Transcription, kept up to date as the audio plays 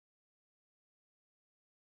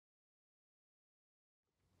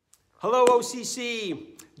Hello,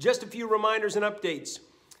 OCC. Just a few reminders and updates.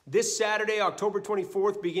 This Saturday, October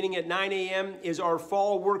 24th, beginning at 9 a.m. is our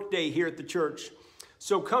fall work day here at the church.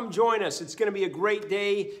 So come join us. It's going to be a great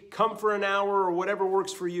day. Come for an hour or whatever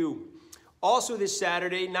works for you. Also this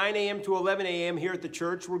Saturday, 9 a.m. to 11 a.m. here at the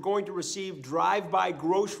church, we're going to receive drive-by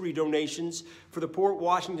grocery donations for the Port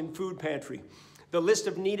Washington Food Pantry. The list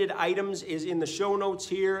of needed items is in the show notes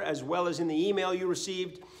here as well as in the email you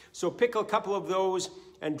received. So pick a couple of those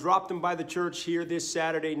and drop them by the church here this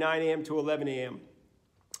Saturday, 9 a.m. to 11 a.m.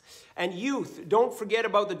 And youth, don't forget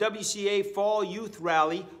about the WCA Fall Youth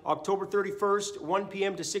Rally, October 31st, 1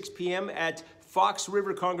 p.m. to 6 p.m. at Fox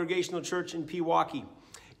River Congregational Church in Pewaukee.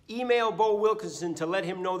 Email Bo Wilkinson to let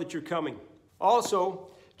him know that you're coming. Also,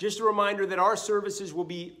 just a reminder that our services will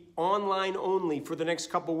be online only for the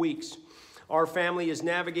next couple weeks. Our family is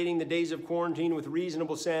navigating the days of quarantine with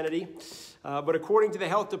reasonable sanity. But according to the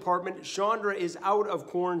health department, Chandra is out of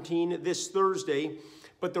quarantine this Thursday,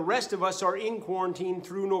 but the rest of us are in quarantine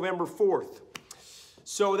through November 4th.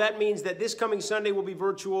 So that means that this coming Sunday will be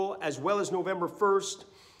virtual as well as November 1st.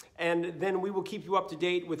 And then we will keep you up to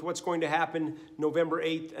date with what's going to happen November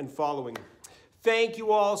 8th and following. Thank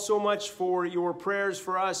you all so much for your prayers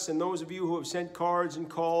for us and those of you who have sent cards and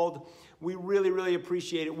called. We really, really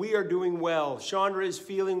appreciate it. We are doing well. Chandra is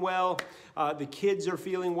feeling well. The kids are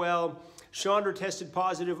feeling well. Chandra tested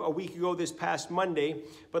positive a week ago this past Monday,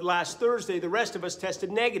 but last Thursday, the rest of us tested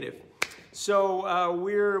negative. So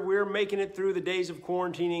we're making it through the days of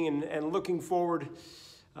quarantining and looking forward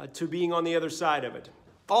to being on the other side of it.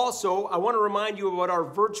 Also, I want to remind you about our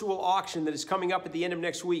virtual auction that is coming up at the end of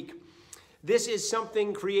next week. This is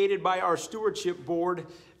something created by our stewardship board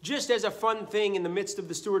just as a fun thing in the midst of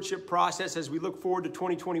the stewardship process as we look forward to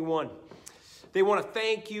 2021. They want to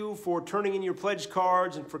thank you for turning in your pledge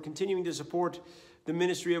cards and for continuing to support the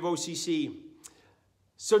ministry of OCC.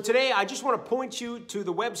 So today, I just want to point you to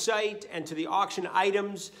the website and to the auction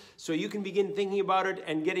items so you can begin thinking about it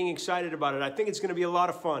and getting excited about it. I think it's going to be a lot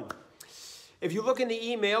of fun. If you look in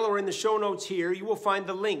the email or in the show notes here, you will find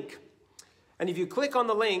the link. And if you click on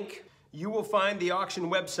the link, you will find the auction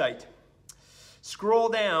website. Scroll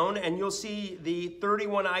down and you'll see the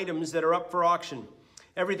 31 items that are up for auction.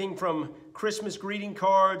 Everything from Christmas greeting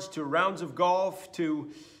cards to rounds of golf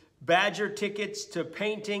to Badger tickets to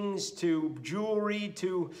paintings to jewelry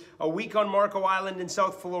to a week on Marco Island in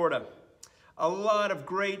South Florida. A lot of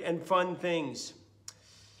great and fun things.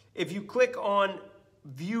 If you click on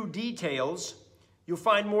View Details, you'll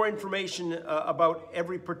find more information about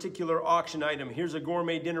every particular auction item. Here's a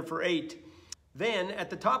gourmet dinner for 8. Then at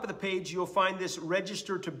the top of the page, you'll find this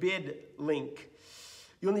Register to Bid link.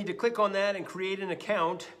 You'll need to click on that and create an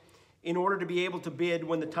account in order to be able to bid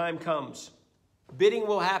when the time comes. Bidding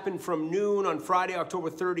will happen from noon on Friday, October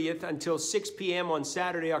 30th until 6 p.m. on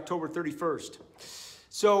Saturday, October 31st.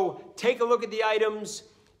 So take a look at the items,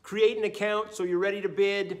 create an account so you're ready to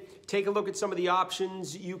bid. Take a look at some of the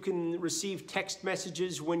options. You can receive text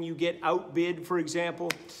messages when you get outbid, for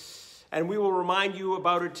example. And we will remind you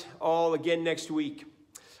about it all again next week.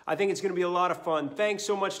 I think it's going to be a lot of fun. Thanks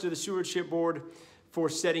so much to the Stewardship Board for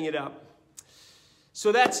setting it up.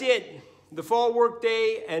 So that's it. The Fall Work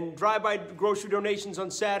Day and drive-by grocery donations on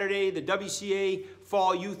Saturday, the WCA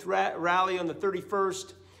Fall Youth Rally on the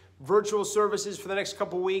 31st, virtual services for the next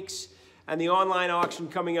couple weeks, and the online auction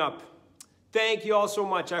coming up. Thank you all so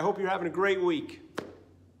much. I hope you're having a great week.